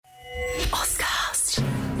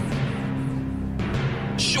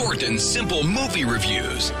short and simple movie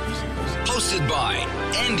reviews. Hosted by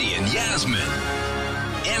Andy and Yasmin.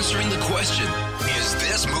 Answering the question, is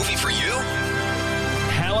this movie for you?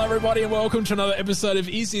 Hello, everybody, and welcome to another episode of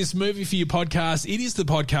Is This Movie For You podcast. It is the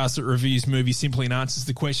podcast that reviews movies simply and answers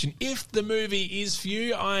the question, if the movie is for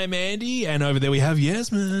you. I am Andy, and over there we have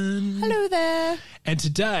Yasmin. Hello there. And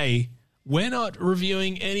today, we're not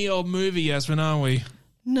reviewing any old movie, Yasmin, are we?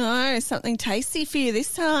 No, something tasty for you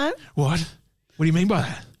this time. What? What do you mean by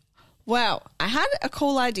that? Well, I had a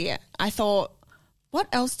cool idea. I thought, what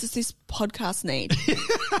else does this podcast need?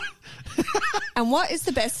 And what is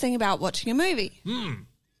the best thing about watching a movie?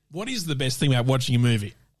 What is the best thing about watching a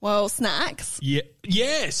movie? Well, snacks. Yeah.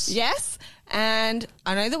 Yes. Yes. And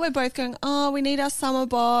I know that we're both going, we need our summer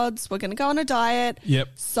bods. We're going to go on a diet. Yep.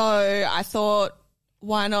 So I thought,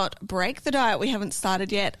 why not break the diet we haven't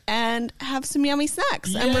started yet and have some yummy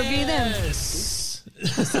snacks and review them? Yes.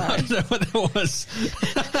 I don't know what that was.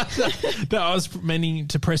 No, I was meaning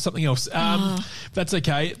to press something else. That's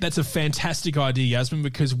okay. That's a fantastic idea, Yasmin,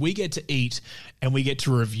 because we get to eat and we get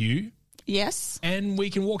to review. Yes. And we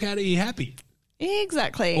can walk out of here happy.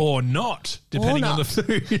 Exactly. Or not, depending on the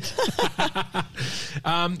food.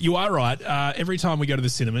 You are right. Every time we go to the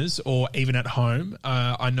cinemas or even at home,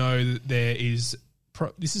 I know that there is...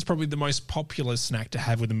 this is probably the most popular snack to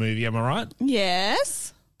have with a movie. Am I right?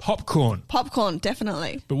 Yes. Popcorn. Popcorn,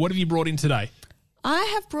 definitely. But what have you brought in today? I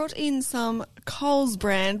have brought in some Coles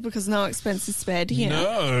brand because no expense is spared here.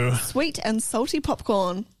 No. Sweet and salty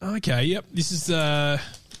popcorn. Okay, yep. This is so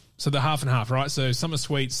the half and half, right? So some are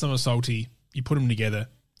sweet, some are salty. You put them together.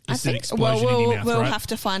 It's an explosion in your mouth, we'll right? have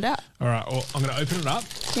to find out. All right, well, I'm going to open it up.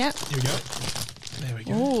 Yep. Here we go. There we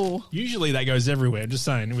go. Ooh. Usually that goes everywhere, just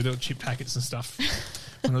saying, with all chip packets and stuff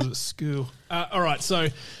when I was at school. All right, so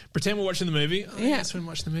pretend we're watching the movie. Oh, Yeah. Yes, we're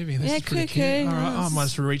watching the movie. This is pretty okay. cute. All right, I might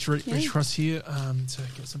just reach Yeah. across here to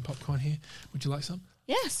get some popcorn here. Would you like some?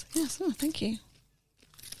 Yes. Oh, thank you.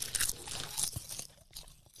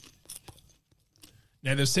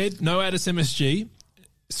 Now, they've said no Addis MSG,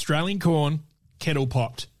 Australian corn, kettle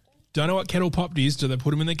popped. Don't know what kettle popped is. Do they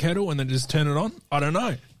put them in the kettle and then just turn it on? I don't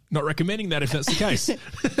know. Not recommending that if that's the case.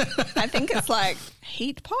 I think it's like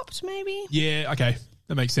heat popped, maybe. Yeah, okay.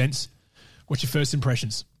 That makes sense. What's your first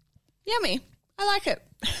impressions? Yummy. I like it.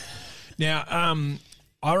 Now,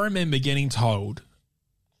 I remember getting told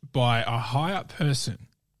by a high-up person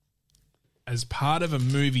as part of a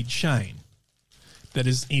movie chain that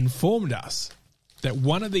has informed us that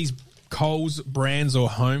one of these Coles brands or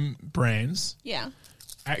home brands Yeah.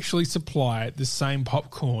 actually supply the same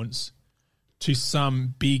popcorns to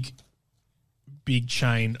some big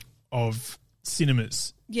chain of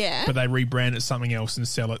cinemas. Yeah. But they rebrand it something else and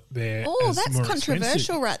sell it there. Oh, as that's more controversial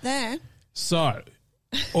expensive. right there. So,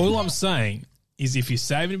 all I'm saying is if you're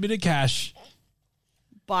saving a bit of cash,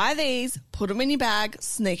 Buy these, put them in your bag,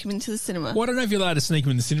 sneak them into the cinema. well, I don't know if you're allowed to sneak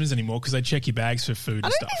them in the cinemas anymore because they check your bags for food I and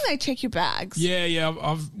don't stuff. think they check your bags. Yeah.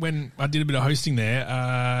 When I did a bit of hosting there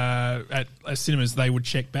at cinemas, they would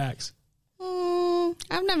check bags.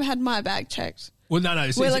 I've never had my bag checked. Well, no.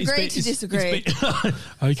 We'll agree to disagree.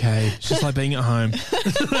 Okay, it's just like being at home.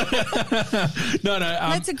 No.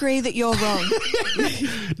 Let's agree that you're wrong.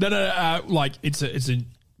 No. Like it's a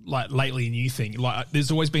like lately a new thing. Like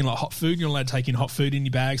there's always been like hot food. You're allowed to take in hot food in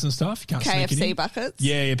your bags and stuff. You can't sneak it KFC in. buckets.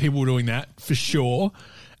 Yeah. People were doing that for sure.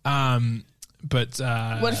 But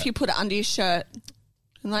What if you put it under your shirt?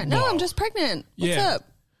 And like, no, Well, I'm just pregnant. What's yeah. up?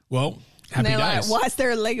 Well, And happy they're days. like, why is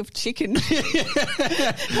there a leg of chicken?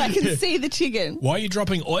 I can see the chicken. Why are you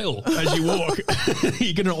dropping oil as you walk?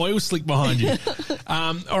 You get an oil slick behind you.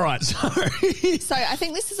 All right, sorry. So I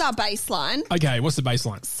think this is our baseline. Okay, what's the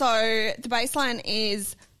baseline? So the baseline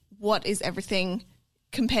is what is everything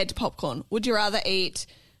compared to popcorn? Would you rather eat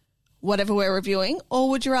whatever we're reviewing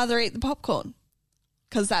or would you rather eat the popcorn?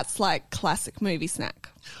 Because that's like classic movie snack.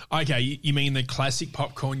 Okay, you mean the classic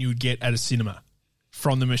popcorn you would get at a cinema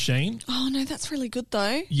from the machine? Oh, no, that's really good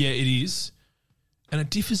though. Yeah, it is. And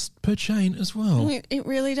it differs per chain as well. It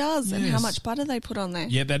really does. And how Yes. much butter they put on there.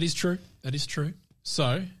 Yeah, that is true. That is true.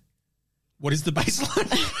 So, what is the baseline?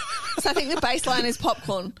 So I think the baseline is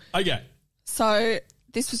popcorn. Okay. So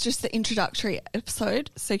this was just the introductory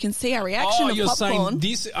episode, so you can see our reaction Oh, of you're popcorn. saying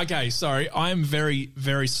this. Okay, sorry. I am very,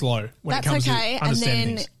 very slow when That's it comes okay. to And understanding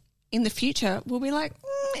then things. in the future, we'll be like,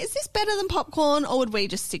 is this better than popcorn or would we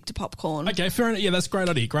just stick to popcorn? Okay, fair enough. Yeah, that's a great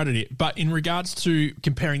idea. Great idea. But in regards to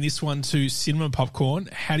comparing this one to cinema popcorn,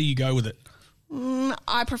 how do you go with it?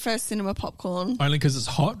 I prefer cinema popcorn. Only because it's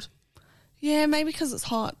hot? Yeah, maybe because it's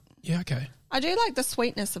hot. Yeah, okay. I do like the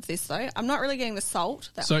sweetness of this though. I'm not really getting the salt.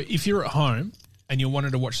 So if you're at home and you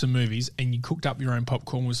wanted to watch some movies and you cooked up your own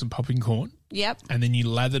popcorn with some popping corn Yep. and then you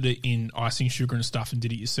lathered it in icing sugar and stuff and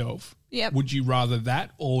did it yourself, Yep. would you rather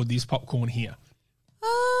that or this popcorn here?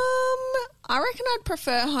 I reckon I'd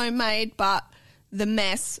prefer homemade, but the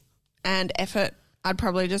mess and effort, I'd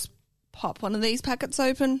probably just pop one of these packets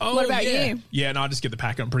open. What about you? Yeah, no, I just get the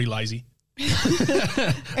packet. I'm pretty lazy. And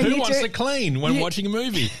Who you wants do- to clean when watching a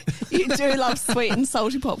movie? You do love sweet and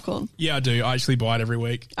salty popcorn. Yeah, I do. I actually buy it every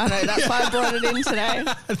week. I know, that's why I brought it in today.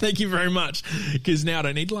 Thank you very much, because now I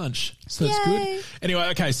don't need lunch. So that's Yay. good. Anyway,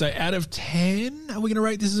 okay, so out of 10, are we going to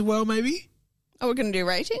rate this as well, maybe? Are we going to do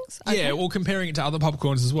ratings? Okay. Yeah, well, comparing it to other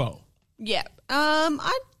popcorns as well. Yeah. I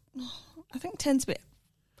think 10's a bit.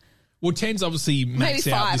 Well, 10's obviously Maybe max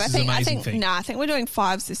out. 5. This I is think. an I amazing think. thing. No, I think we're doing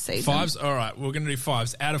 5s this season. 5s? All right, we're going to do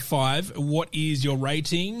 5s. Out of 5, what is your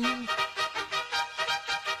rating?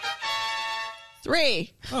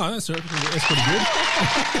 3. Oh, that's pretty good.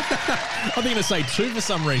 I'm going to say 2 for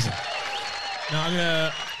some reason. Now I'm going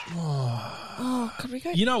to... Oh, could we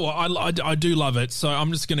go? You know what? I do love it, so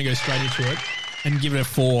I'm just going to go straight into it and give it a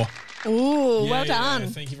 4. Ooh, well Yeah, done.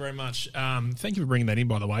 thank you very much. Thank you for bringing that in,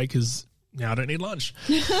 by the way, because now I don't need lunch.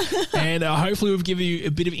 And hopefully we've given you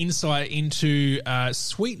a bit of insight into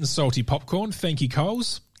sweet and salty popcorn. Thank you,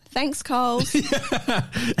 Coles. Thanks, Coles.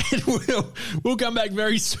 And we'll come back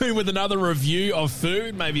very soon with another review of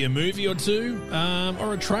food, maybe a movie or two,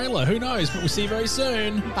 or a trailer. Who knows? But we'll see you very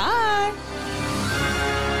soon. Bye.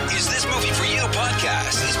 Is This Movie For You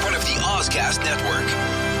podcast is part of the Ozcast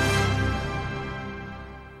Network.